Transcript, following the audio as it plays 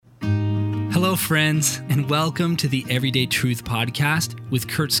Hello, friends, and welcome to the Everyday Truth Podcast with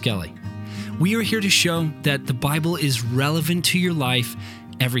Kurt Skelly. We are here to show that the Bible is relevant to your life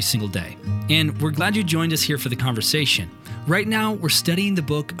every single day. And we're glad you joined us here for the conversation. Right now, we're studying the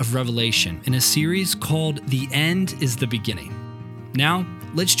book of Revelation in a series called The End is the Beginning. Now,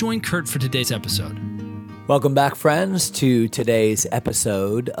 let's join Kurt for today's episode. Welcome back, friends, to today's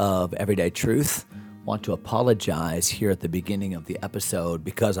episode of Everyday Truth. I want to apologize here at the beginning of the episode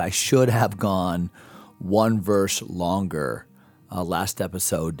because I should have gone one verse longer last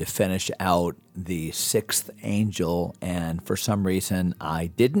episode to finish out the sixth angel, and for some reason I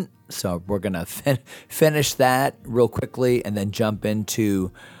didn't. So we're going to finish that real quickly and then jump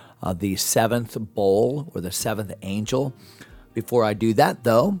into the seventh bowl or the seventh angel. Before I do that,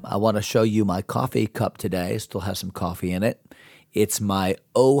 though, I want to show you my coffee cup today. It still has some coffee in it. It's my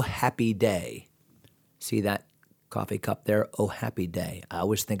Oh Happy Day. See that coffee cup there? Oh Happy Day. I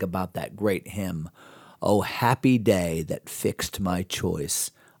always think about that great hymn. Oh happy day that fixed my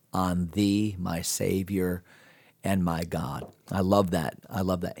choice on thee, my Savior and my God. I love that. I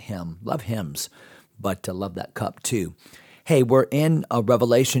love that hymn. Love hymns, but I love that cup too. Hey, we're in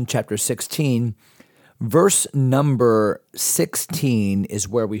Revelation chapter 16. Verse number 16 is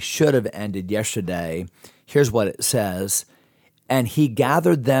where we should have ended yesterday. Here's what it says. And he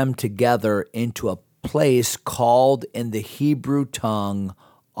gathered them together into a place called in the Hebrew tongue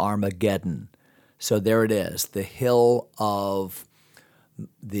Armageddon. So there it is, the hill of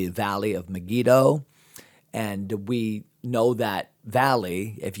the valley of Megiddo. And we know that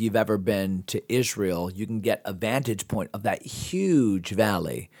valley. If you've ever been to Israel, you can get a vantage point of that huge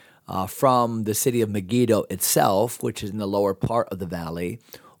valley from the city of Megiddo itself, which is in the lower part of the valley,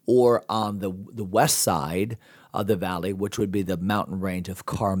 or on the west side of the valley, which would be the mountain range of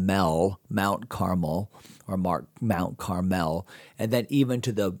Carmel, Mount Carmel, or Mount Carmel. And then even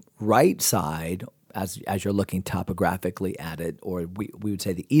to the right side, as you're looking topographically at it, or we would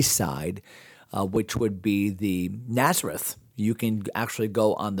say the east side, which would be the Nazareth. You can actually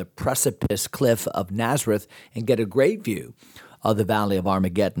go on the precipice cliff of Nazareth and get a great view of the Valley of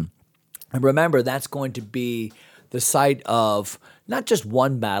Armageddon. And remember, that's going to be the site of not just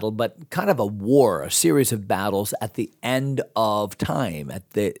one battle, but kind of a war, a series of battles at the end of time, at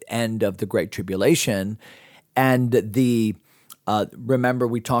the end of the Great Tribulation. And remember,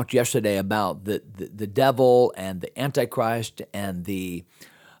 we talked yesterday about the devil and the Antichrist and the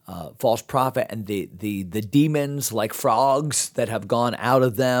false prophet and the demons like frogs that have gone out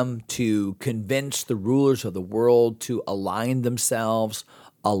of them to convince the rulers of the world to ally themselves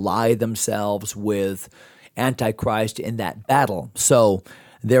with Antichrist in that battle. So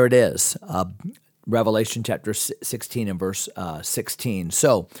there it is, Revelation chapter 16 and verse 16.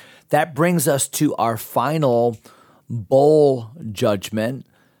 So that brings us to our final bowl judgment.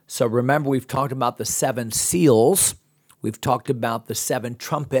 So remember, we've talked about the seven seals. We've talked about the seven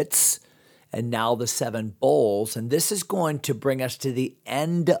trumpets, and now the seven bowls. And this is going to bring us to the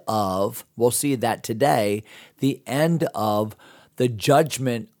end of, we'll see that today, the end of the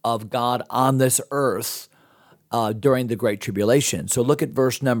judgment of God on this earth during the Great Tribulation. So look at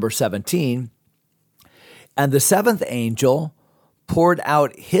verse number 17. And the seventh angel poured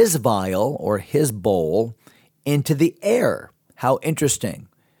out his vial, or his bowl, into the air. How interesting.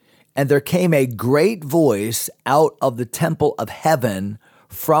 And there came a great voice out of the temple of heaven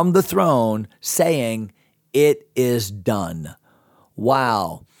from the throne saying, "It is done."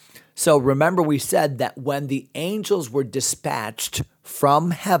 Wow. So remember, we said that when the angels were dispatched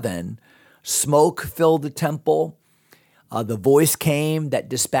from heaven, smoke filled the temple. The voice came that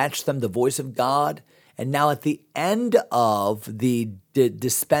dispatched them, the voice of God. And now at the end of the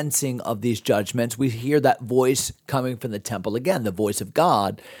dispensing of these judgments, we hear that voice coming from the temple again, the voice of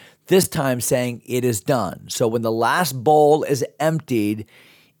God, this time saying, "It is done." So when the last bowl is emptied,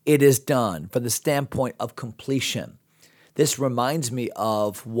 it is done from the standpoint of completion. This reminds me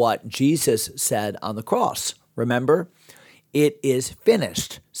of what Jesus said on the cross. Remember? It is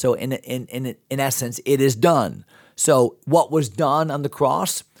finished. So in essence, it is done. So what was done on the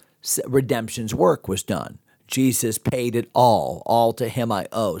cross? Redemption's work was done. Jesus paid it all to him I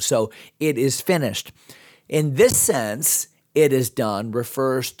owe. So it is finished. In this sense, it is done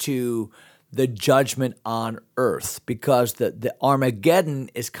refers to the judgment on earth, because the Armageddon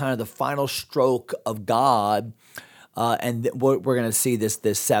is kind of the final stroke of God. And we're going to see this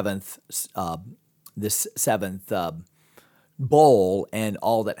seventh bowl and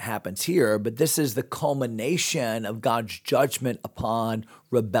all that happens here. But this is the culmination of God's judgment upon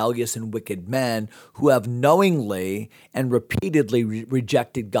rebellious and wicked men who have knowingly and repeatedly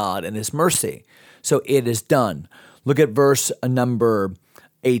rejected God and his mercy. So it is done. Look at verse number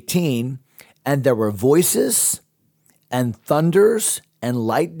 18. And there were voices and thunders and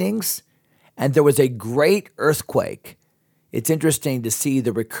lightnings, and there was a great earthquake. It's interesting to see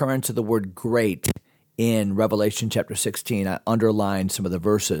the recurrence of the word great in Revelation chapter 16. I underlined some of the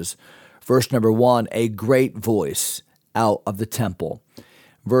verses. Verse number 1, a great voice out of the temple.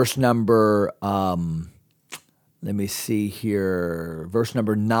 Verse number, let me see here, verse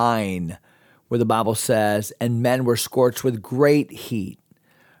number 9, where the Bible says, and men were scorched with great heat.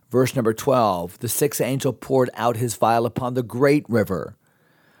 Verse number 12, the sixth angel poured out his vial upon the great river.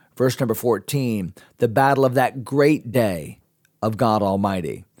 Verse number 14, the battle of that great day of God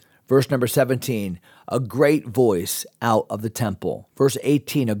Almighty. Verse number 17, a great voice out of the temple. Verse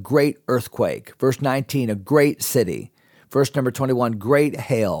 18, a great earthquake. Verse 19, a great city. Verse number 21, great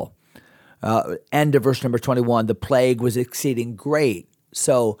hail. End of verse number 21, the plague was exceeding great.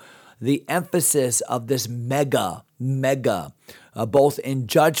 So the emphasis of this mega, both in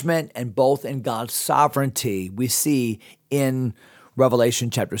judgment and both in God's sovereignty, we see in Revelation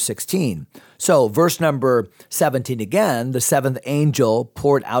chapter 16. So verse number 17 again, the seventh angel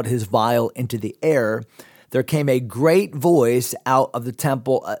poured out his vial into the air. There came a great voice out of the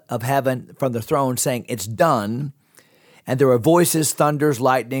temple of heaven from the throne saying, it's done. And there were voices, thunders,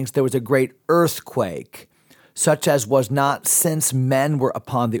 lightnings. There was a great earthquake, such as was not since men were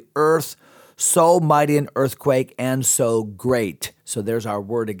upon the earth, so mighty an earthquake and so great. So there's our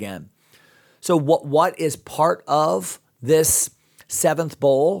word again. So what is part of this seventh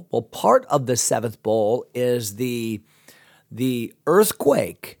bowl? Well, part of the seventh bowl is the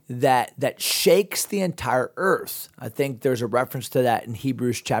earthquake that shakes the entire earth. I think there's a reference to that in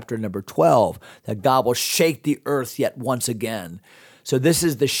Hebrews chapter number 12, that God will shake the earth yet once again. So this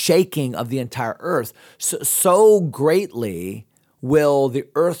is the shaking of the entire earth. So greatly will the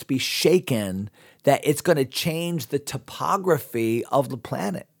earth be shaken that it's going to change the topography of the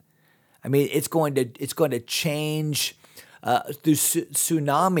planet. I mean, it's going to change through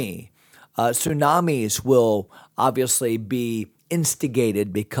tsunami. Tsunamis will obviously be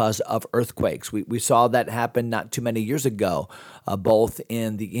instigated because of earthquakes. We saw that happen not too many years ago, both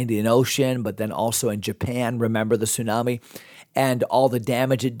in the Indian Ocean, but then also in Japan. Remember the tsunami and all the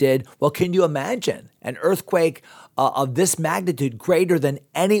damage it did? Well, can you imagine an earthquake of this magnitude, greater than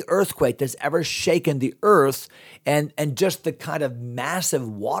any earthquake that's ever shaken the earth, and just the kind of massive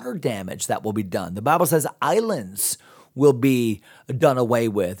water damage that will be done? The Bible says islands will be done away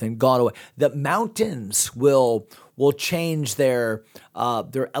with and gone away. The mountains will change their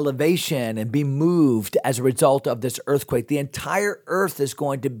elevation and be moved as a result of this earthquake. The entire earth is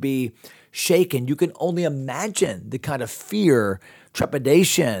going to be shaken. You can only imagine the kind of fear,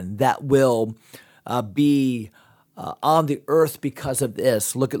 trepidation that will be on the earth because of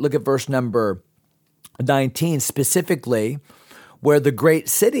this. Look at verse number 19, specifically where the great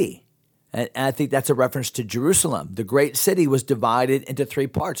city, and I think that's a reference to Jerusalem. The great city was divided into three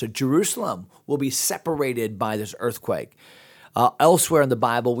parts. So Jerusalem will be separated by this earthquake. Elsewhere in the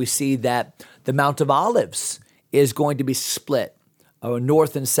Bible, we see that the Mount of Olives is going to be split,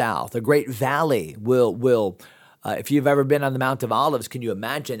 north and south. A great valley will if you've ever been on the Mount of Olives, can you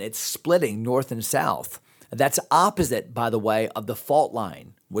imagine it's splitting north and south? That's opposite, by the way, of the fault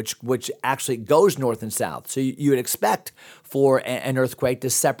line, which actually goes north and south. So you would expect for an earthquake to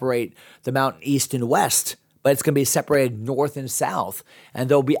separate the mountain east and west, but it's going to be separated north and south. And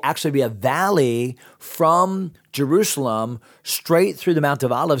there'll actually be a valley from Jerusalem straight through the Mount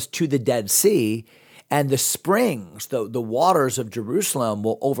of Olives to the Dead Sea. And the springs, the waters of Jerusalem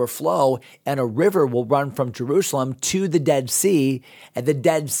will overflow, and a river will run from Jerusalem to the Dead Sea, and the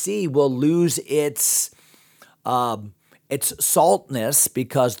Dead Sea will lose its saltness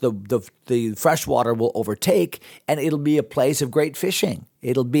because the fresh water will overtake, and it'll be a place of great fishing.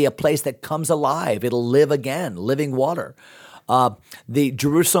 It'll be a place that comes alive. It'll live again, living water. The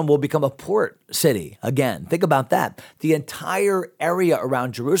Jerusalem will become a port city again. Think about that. The entire area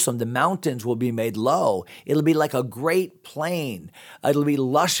around Jerusalem, the mountains will be made low. It'll be like a great plain. It'll be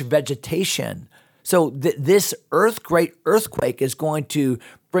lush vegetation. So this great earthquake is going to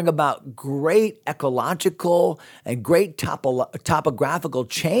bring about great ecological and great topographical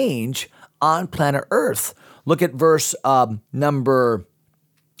change on planet Earth. Look at verse number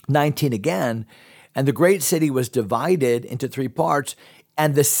 19 again. And the great city was divided into three parts,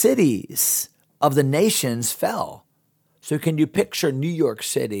 and the cities of the nations fell. So can you picture New York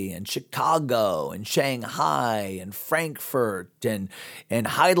City and Chicago and Shanghai and Frankfurt and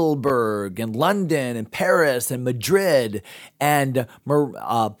Heidelberg and London and Paris and Madrid and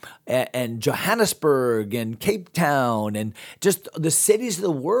Johannesburg and Cape Town and just the cities of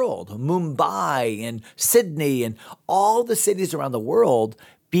the world, Mumbai and Sydney and all the cities around the world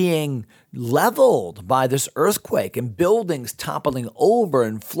being leveled by this earthquake and buildings toppling over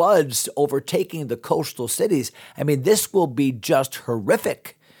and floods overtaking the coastal cities. I mean, this will be just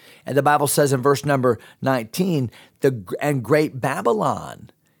horrific. And the Bible says in verse number 19, and great Babylon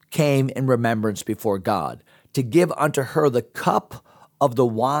came in remembrance before God to give unto her the cup of the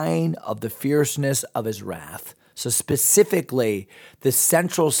wine of the fierceness of his wrath. So specifically, the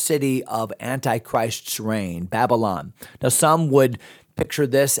central city of Antichrist's reign, Babylon. Now, some would picture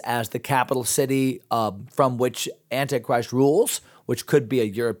this as the capital city from which Antichrist rules, which could be a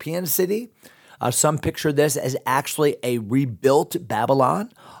European city. Some picture this as actually a rebuilt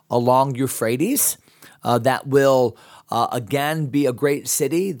Babylon along Euphrates that will again be a great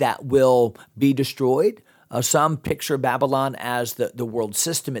city that will be destroyed. Some picture Babylon as the world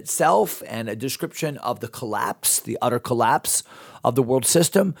system itself and a description of the collapse, the utter collapse of the world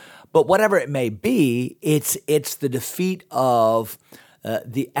system. But whatever it may be, it's the defeat of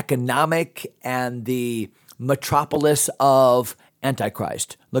the economic and the metropolis of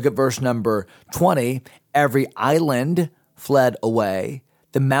Antichrist. Look at verse number 20. Every island fled away.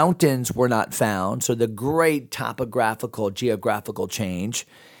 The mountains were not found. So the great topographical, geographical change.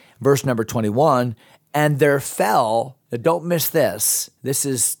 Verse number 21. And there fell, now don't miss this. This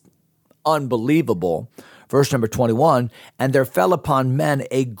is unbelievable. Verse number 21. And there fell upon men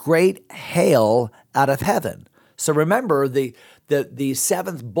a great hail out of heaven. So remember, the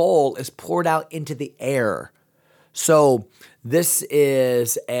seventh bowl is poured out into the air. So this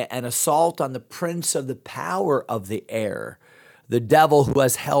is an assault on the prince of the power of the air, the devil who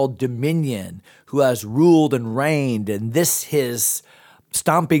has held dominion, who has ruled and reigned, and this his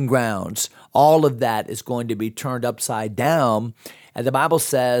stomping grounds. All of that is going to be turned upside down. And the Bible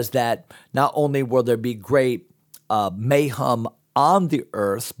says that not only will there be great mayhem on the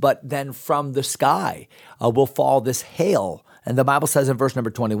earth, but then from the sky will fall this hail. And the Bible says in verse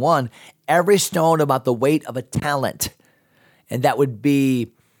number 21, every stone about the weight of a talent. And that would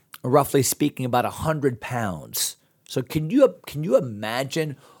be, roughly speaking, about 100 pounds. So can you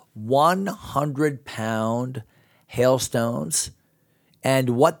imagine 100-pound hailstones and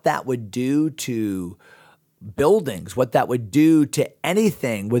what that would do to buildings, what that would do to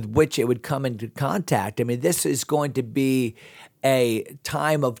anything with which it would come into contact? I mean, this is going to be a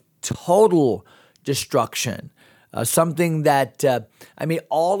time of total destruction. Something that,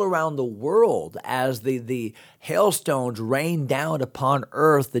 all around the world, as the hailstones rain down upon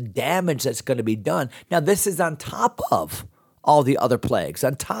earth, the damage that's going to be done. Now, this is on top of all the other plagues,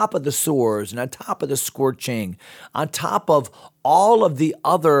 on top of the sores and on top of the scorching, on top of all of the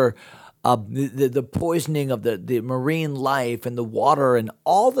other, the poisoning of the marine life and the water and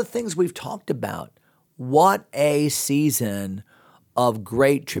all the things we've talked about. What a season of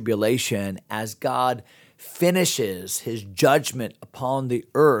great tribulation as God finishes his judgment upon the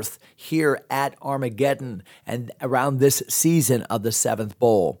earth here at Armageddon and around this season of the seventh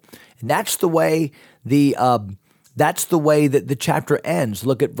bowl. And that's the way that the chapter ends.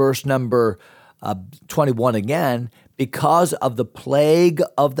 Look at verse number 21 again. Because of the plague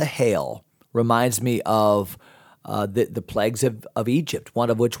of the hail, reminds me of the plagues of Egypt,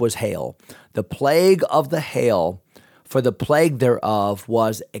 one of which was hail. The plague of the hail, for the plague thereof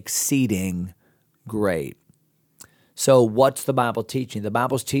was exceeding great. So what's the Bible teaching? The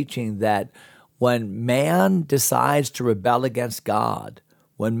Bible's teaching that when man decides to rebel against God,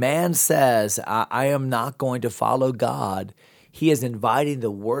 when man says, I am not going to follow God, he is inviting the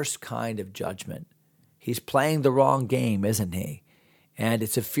worst kind of judgment. He's playing the wrong game, isn't he? And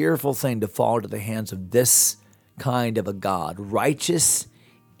it's a fearful thing to fall into the hands of this kind of a God. Righteous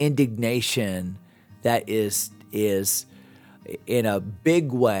indignation that is in a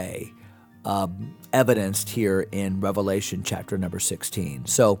big way evidenced here in Revelation chapter number 16.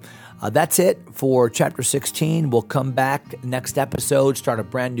 So that's it for chapter 16. We'll come back next episode, start a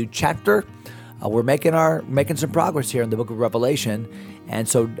brand new chapter. We're making some progress here in the book of Revelation. And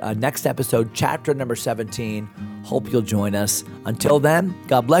so next episode, chapter number 17. Hope you'll join us. Until then,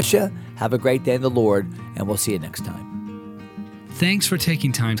 God bless you. Have a great day in the Lord, and we'll see you next time. Thanks for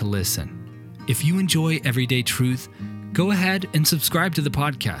taking time to listen. If you enjoy Everyday Truth, go ahead and subscribe to the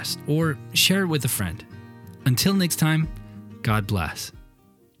podcast or share it with a friend. Until next time, God bless.